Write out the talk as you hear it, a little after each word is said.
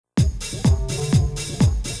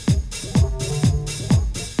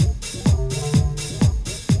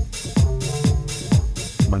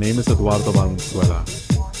name is Eduardo Valenzuela.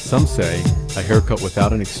 Some say a haircut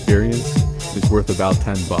without an experience is worth about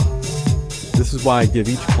 $10. This is why I give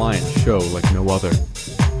each client a show like no other.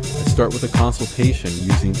 I start with a consultation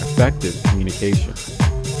using effective communication.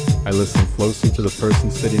 I listen closely to the person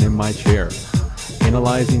sitting in my chair,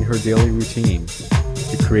 analyzing her daily routine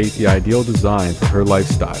to create the ideal design for her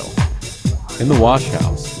lifestyle. In the wash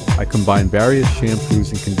house, I combine various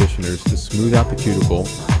shampoos and conditioners to smooth out the cuticle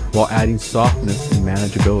while adding softness and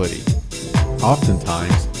manageability.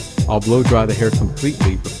 Oftentimes, I'll blow dry the hair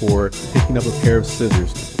completely before picking up a pair of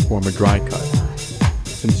scissors to perform a dry cut.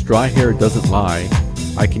 Since dry hair doesn't lie,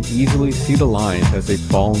 I can easily see the lines as they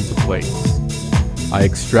fall into place. I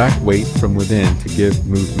extract weight from within to give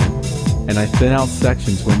movement, and I thin out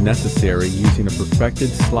sections when necessary using a perfected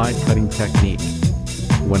slide cutting technique.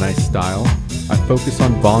 When I style, I focus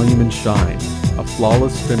on volume and shine, a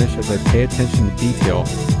flawless finish as I pay attention to detail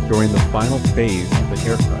during the final phase of the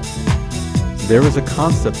haircut. There is a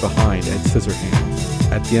concept behind Ed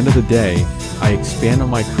Scissorhands. At the end of the day, I expand on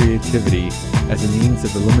my creativity as a means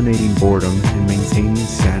of eliminating boredom and maintaining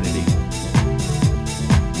sanity.